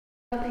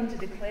Nothing to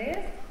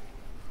declare.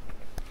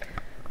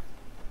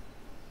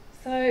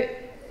 So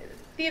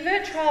the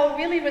AVERT trial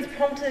really was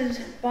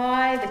prompted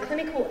by the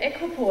clinical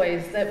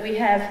equipoise that we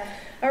have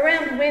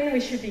around when we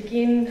should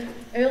begin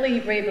early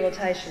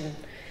rehabilitation.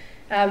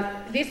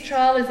 This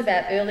trial is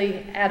about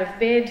early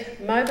out-of-bed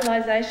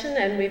mobilisation,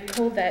 and we've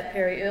called that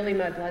very early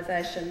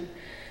mobilisation.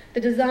 The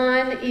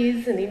design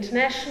is an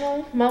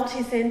international,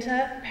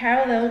 multi-centre,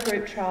 parallel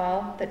group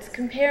trial that's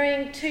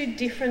comparing two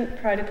different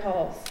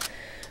protocols.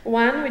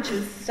 One which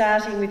is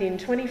starting within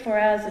 24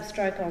 hours of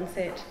stroke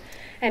onset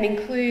and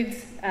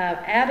includes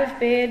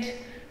out-of-bed,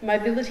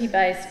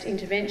 mobility-based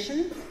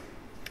intervention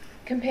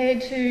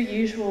compared to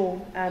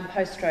usual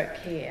post-stroke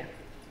care.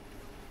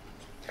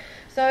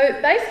 So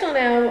based on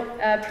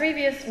our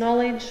previous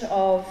knowledge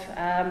of,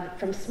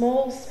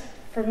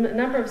 from a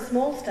number of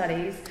small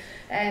studies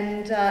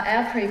and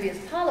our previous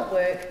pilot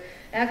work,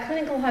 our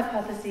clinical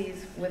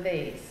hypotheses were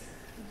these: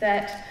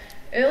 that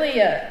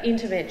earlier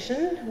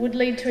intervention would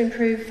lead to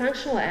improved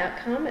functional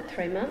outcome at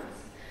 3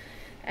 months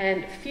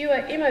and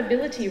fewer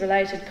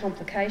immobility-related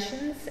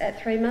complications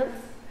at 3 months,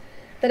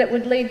 that it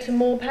would lead to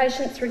more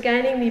patients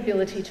regaining the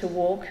ability to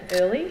walk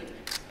early,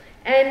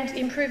 and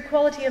improve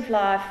quality of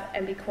life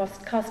and be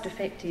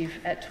cost-effective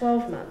at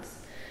 12 months.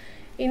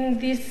 In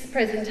this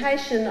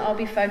presentation, I'll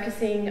be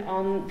focusing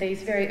on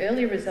these very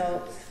early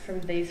results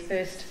from these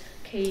first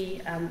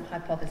key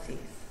hypotheses.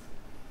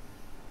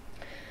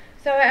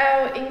 So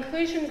our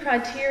inclusion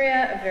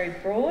criteria are very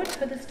broad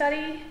for the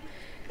study.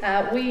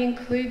 We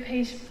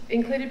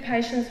included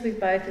patients with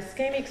both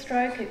ischemic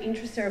stroke and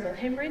intracerebral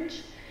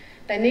hemorrhage.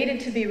 They needed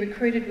to be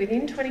recruited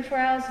within 24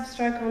 hours of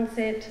stroke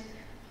onset.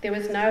 There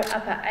was no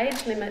upper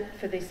age limit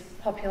for this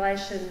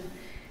population.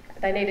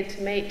 They needed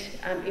to meet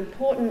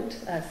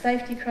important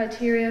safety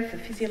criteria for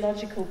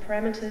physiological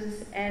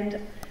parameters, and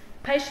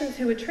patients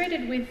who were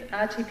treated with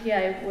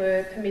RTPA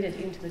were permitted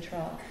into the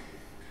trial.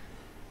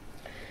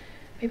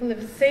 People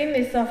have seen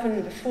this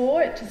often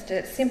before. It's just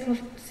a simple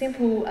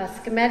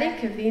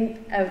schematic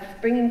of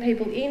bringing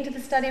people into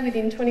the study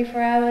within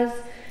 24 hours.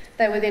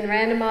 They were then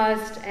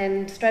randomised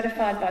and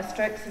stratified by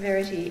stroke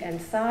severity and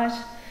site.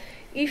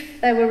 If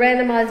they were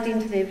randomised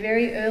into their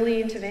very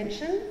early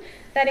intervention,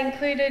 that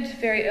included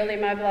very early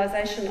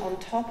mobilisation on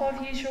top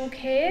of usual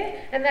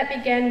care, and that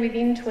began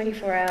within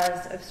 24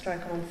 hours of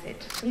stroke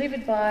onset,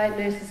 delivered by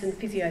nurses and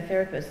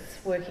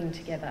physiotherapists working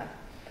together.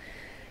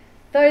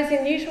 Those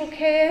in usual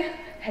care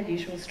had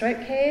usual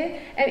stroke care,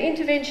 and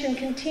intervention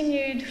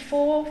continued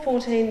for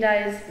 14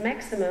 days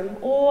maximum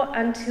or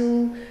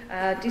until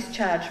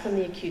discharge from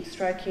the acute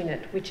stroke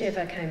unit,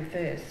 whichever came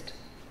first.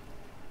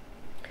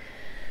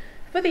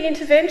 For the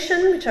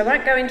intervention, which I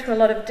won't go into a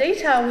lot of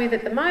detail with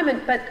at the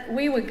moment, but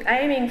we were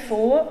aiming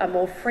for a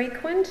more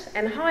frequent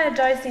and higher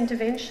dose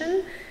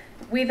intervention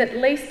with at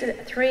least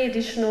 3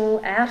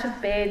 additional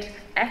out-of-bed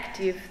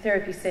active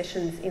therapy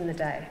sessions in the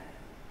day.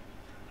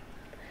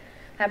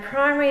 Our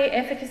primary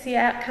efficacy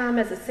outcome,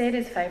 as I said,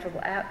 is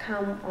favourable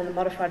outcome on the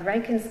modified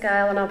Rankin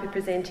scale, and I'll be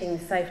presenting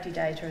safety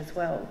data as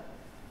well.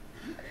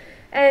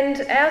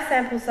 And our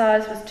sample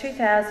size was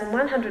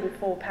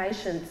 2,104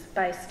 patients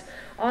based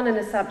on an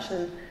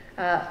assumption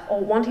or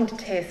wanting to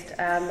test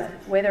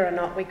whether or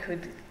not we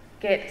could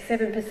get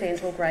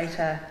 7% or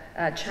greater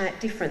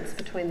difference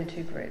between the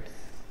two groups.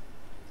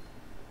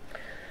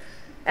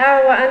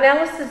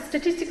 Our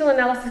statistical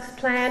analysis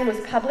plan was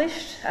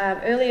published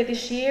earlier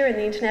this year in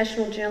the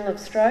International Journal of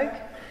Stroke,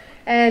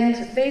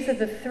 and these are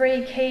the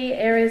 3 key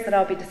areas that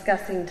I'll be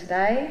discussing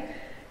today.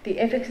 The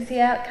efficacy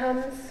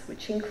outcomes,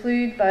 which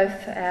include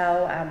both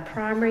our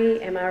primary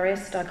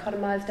MRS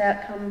dichotomised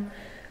outcome,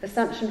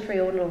 assumption-free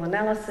ordinal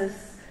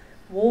analysis,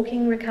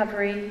 walking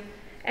recovery,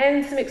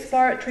 and some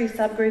exploratory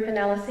subgroup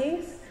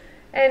analyses,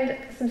 and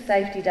some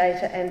safety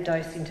data and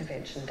dose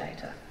intervention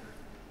data.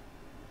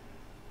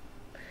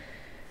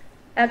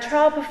 Our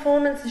trial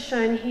performance is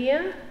shown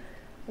here.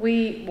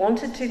 We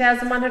wanted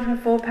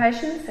 2,104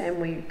 patients and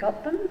we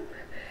got them.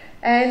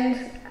 And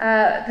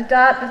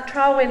the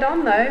trial went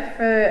on though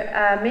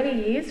for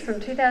many years, from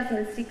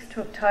 2006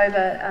 to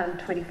October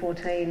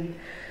 2014.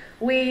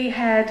 We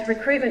had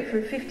recruitment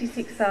from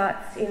 56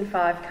 sites in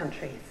 5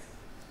 countries.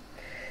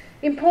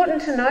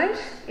 Important to note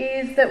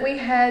is that we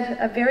had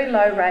a very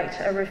low rate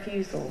of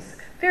refusals.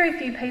 Very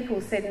few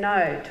people said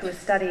no to a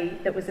study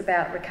that was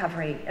about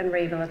recovery and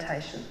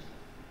rehabilitation.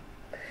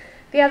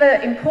 The other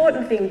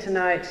important thing to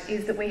note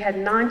is that we had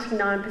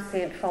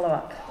 99%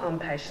 follow-up on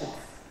patients,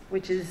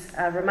 which is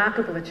a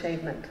remarkable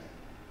achievement.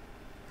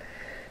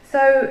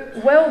 So,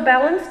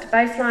 well-balanced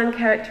baseline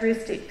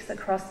characteristics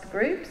across the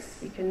groups,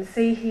 you can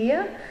see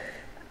here.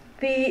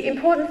 The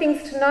important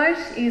things to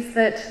note is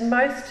that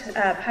most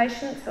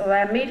patients, or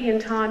our median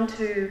time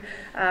to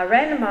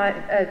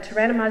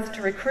randomise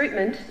to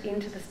recruitment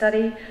into the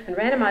study and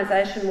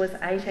randomisation was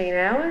 18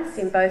 hours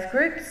in both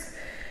groups.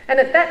 And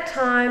at that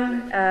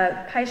time,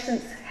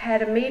 patients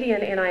had a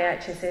median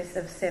NIHSS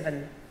of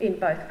 7 in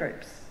both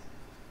groups.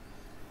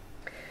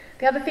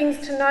 The other things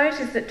to note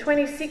is that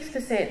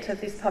 26% of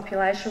this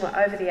population were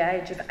over the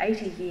age of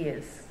 80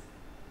 years.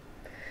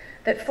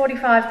 that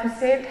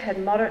 45%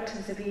 had moderate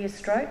to severe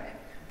stroke,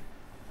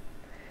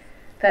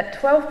 that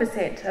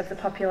 12% of the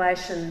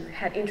population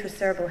had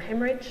intracerebral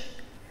hemorrhage,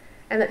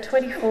 and that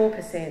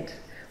 24%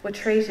 were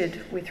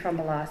treated with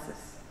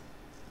thrombolysis.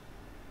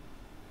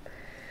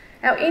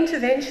 Our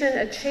intervention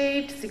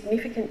achieved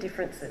significant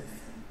differences.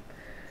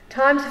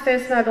 Time to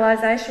first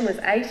mobilisation was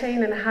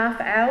 18.5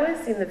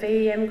 hours in the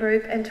VEM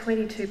group and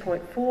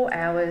 22.4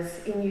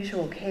 hours in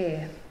usual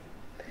care.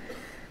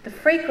 The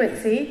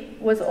frequency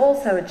was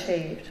also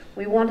achieved.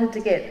 We wanted to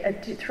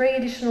get 3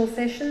 additional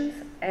sessions,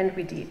 and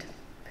we did.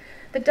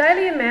 The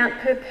daily amount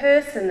per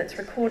person that's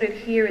recorded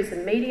here is a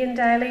median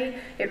daily.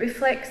 It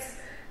reflects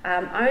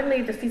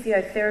only the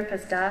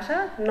physiotherapist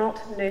data,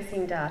 not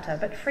nursing data,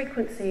 but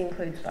frequency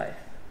includes both.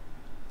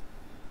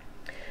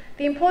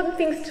 The important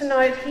things to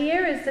note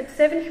here is that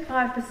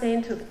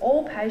 75% of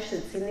all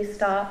patients in this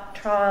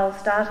trial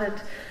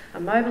started a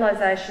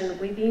mobilisation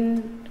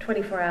within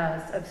 24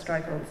 hours of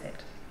stroke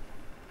onset.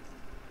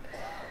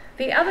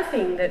 The other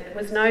thing that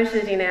was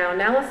noted in our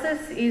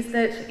analysis is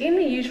that in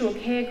the usual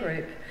care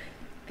group,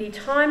 the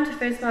time to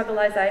first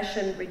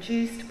mobilisation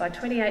reduced by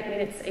 28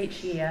 minutes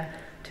each year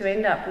to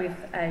end up with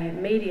a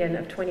median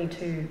of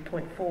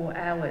 22.4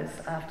 hours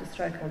after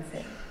stroke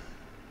onset.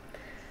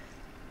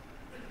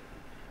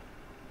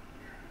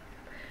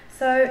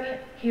 So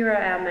here are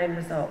our main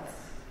results.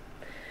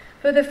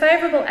 For the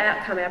favourable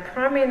outcome, our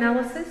primary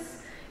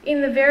analysis,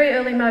 in the very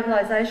early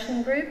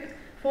mobilisation group,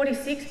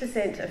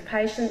 46% of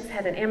patients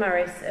had an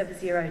MRS of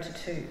 0 to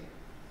 2.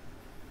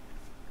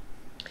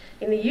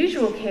 In the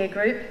usual care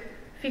group,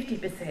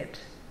 50%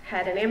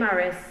 had an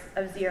MRS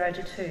of 0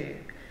 to 2,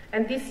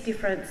 and this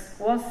difference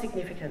was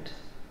significant.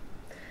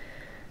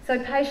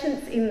 So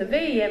patients in the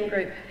VEM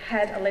group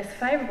had a less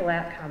favourable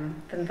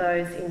outcome than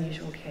those in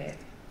usual care.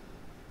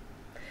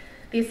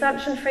 The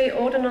assumption-free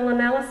ordinal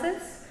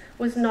analysis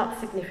was not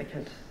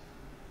significant.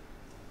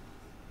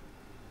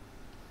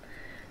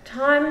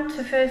 Time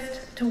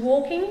to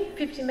walking,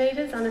 50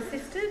 metres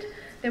unassisted,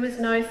 there was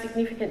no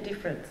significant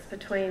difference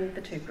between the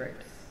two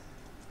groups.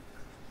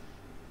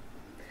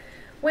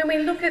 When we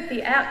look at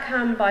the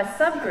outcome by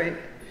subgroup,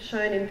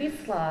 shown in this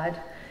slide,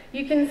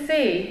 you can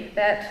see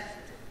that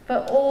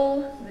for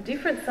all the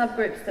different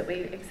subgroups that we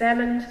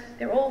examined,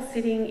 they're all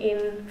sitting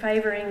in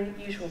favouring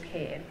usual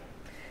care.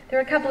 There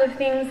are a couple of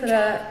things that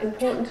are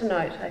important to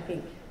note, I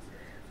think.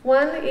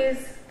 One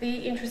is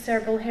the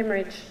intracerebral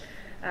hemorrhage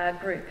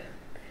group.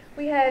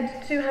 We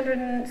had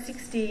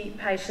 260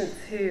 patients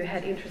who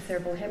had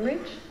intracerebral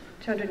hemorrhage,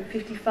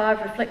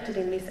 255 reflected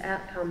in this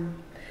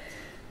outcome.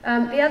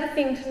 The other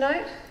thing to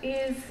note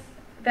is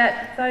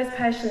that those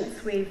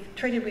patients we've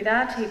treated with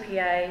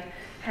RTPA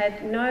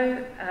had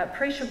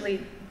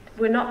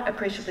were not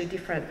appreciably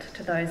different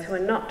to those who were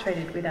not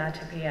treated with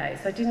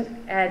RTPA, so it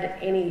didn't add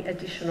any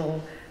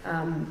additional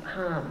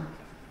harm.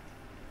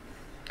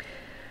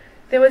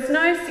 There was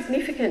no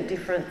significant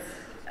difference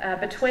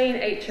between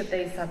each of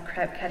these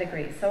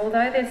subcategories. So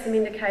although there's some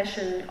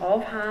indication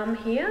of harm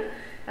here,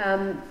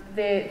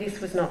 this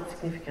was not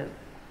significant.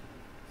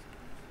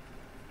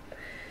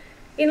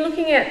 In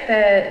looking at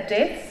the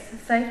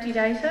deaths, safety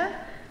data,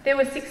 there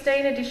were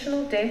 16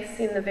 additional deaths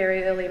in the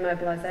very early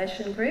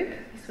mobilisation group.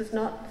 This was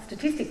not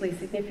statistically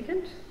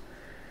significant.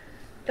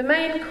 The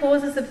main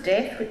causes of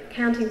death,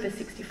 counting for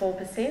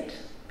 64%,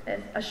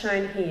 are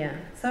shown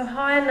here. So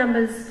higher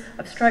numbers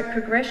of stroke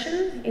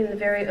progression in the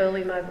very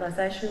early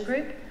mobilisation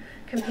group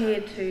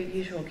compared to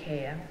usual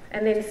care,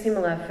 and then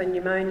similar for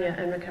pneumonia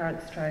and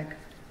recurrent stroke.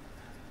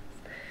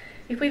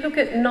 If we look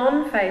at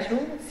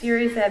non-fatal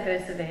serious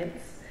adverse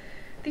events,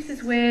 this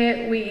is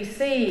where we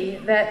see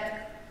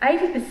that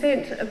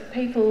 80% of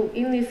people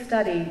in this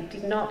study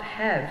did not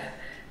have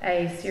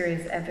a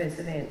serious adverse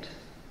event.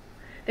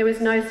 There was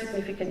no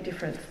significant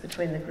difference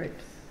between the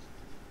groups.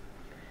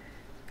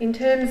 In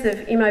terms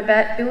of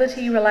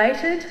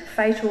immobility-related,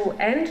 fatal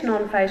and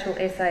non-fatal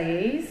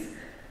SAEs,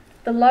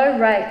 the low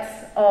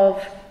rates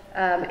of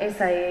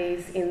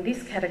SAEs in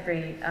this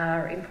category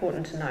are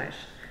important to note.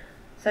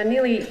 So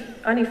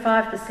only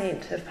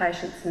 5% of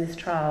patients in this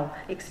trial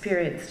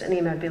experienced an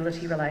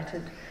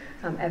immobility-related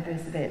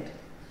adverse event.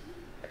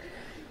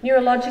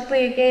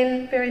 Neurologically,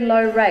 again, very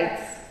low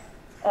rates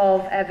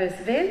of adverse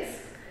events,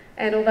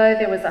 and although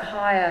there was a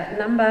higher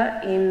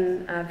number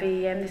in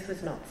VEM, this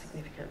was not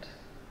significant.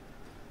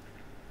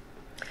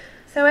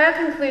 So our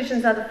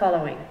conclusions are the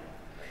following.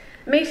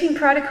 Meeting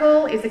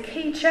protocol is a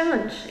key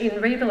challenge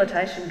in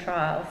rehabilitation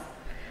trials,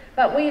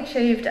 but we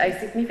achieved a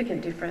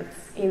significant difference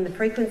in the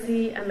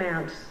frequency,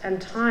 amount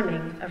and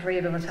timing of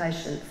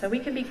rehabilitation, so we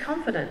can be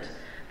confident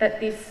that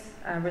this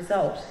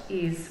result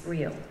is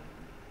real.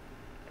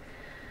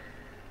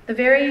 The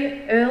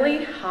very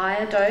early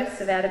higher dose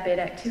of out-of-bed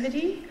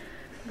activity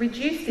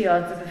reduced the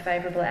odds of a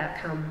favourable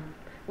outcome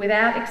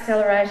without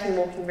accelerating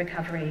walking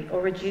recovery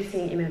or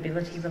reducing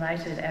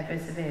immobility-related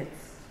adverse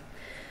events.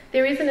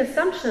 There is an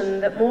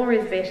assumption that more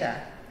is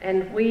better,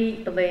 and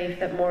we believe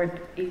that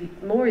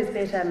more is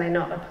better may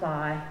not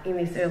apply in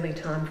this early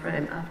time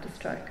frame after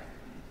stroke.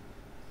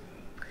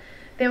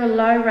 There were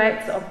low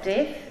rates of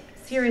death,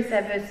 serious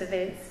adverse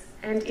events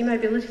and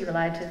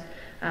immobility-related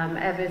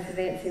adverse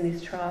events in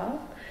this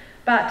trial.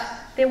 But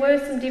there were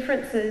some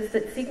differences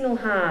that signal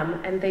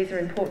harm, and these are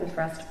important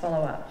for us to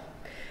follow up.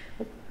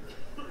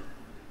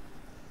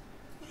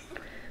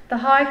 The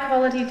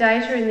high-quality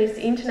data in this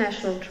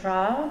international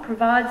trial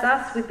provides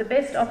us with the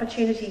best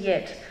opportunity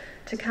yet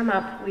to come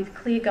up with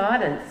clear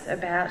guidance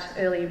about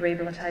early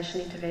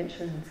rehabilitation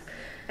interventions,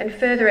 and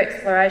further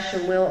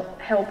exploration will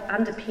help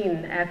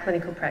underpin our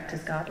clinical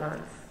practice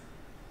guidelines.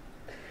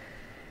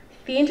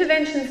 The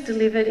interventions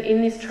delivered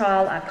in this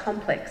trial are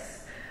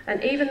complex,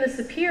 and even the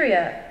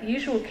superior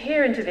usual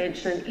care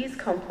intervention is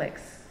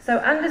complex. So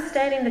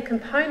understanding the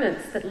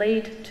components that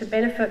lead to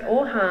benefit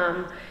or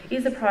harm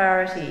is a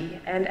priority,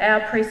 and our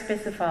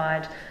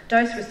pre-specified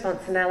dose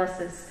response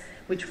analysis,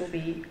 which will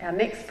be our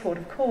next port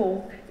of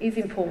call, is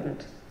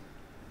important.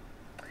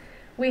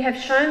 We have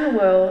shown the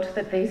world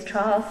that these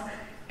trials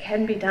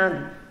can be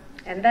done,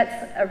 and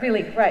that's a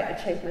really great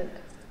achievement.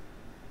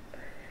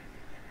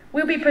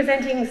 We'll be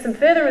presenting some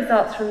further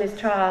results from this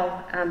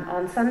trial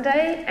on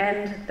Sunday,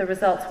 and the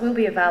results will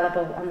be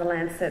available on the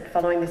Lancet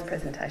following this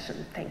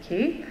presentation. Thank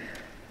you.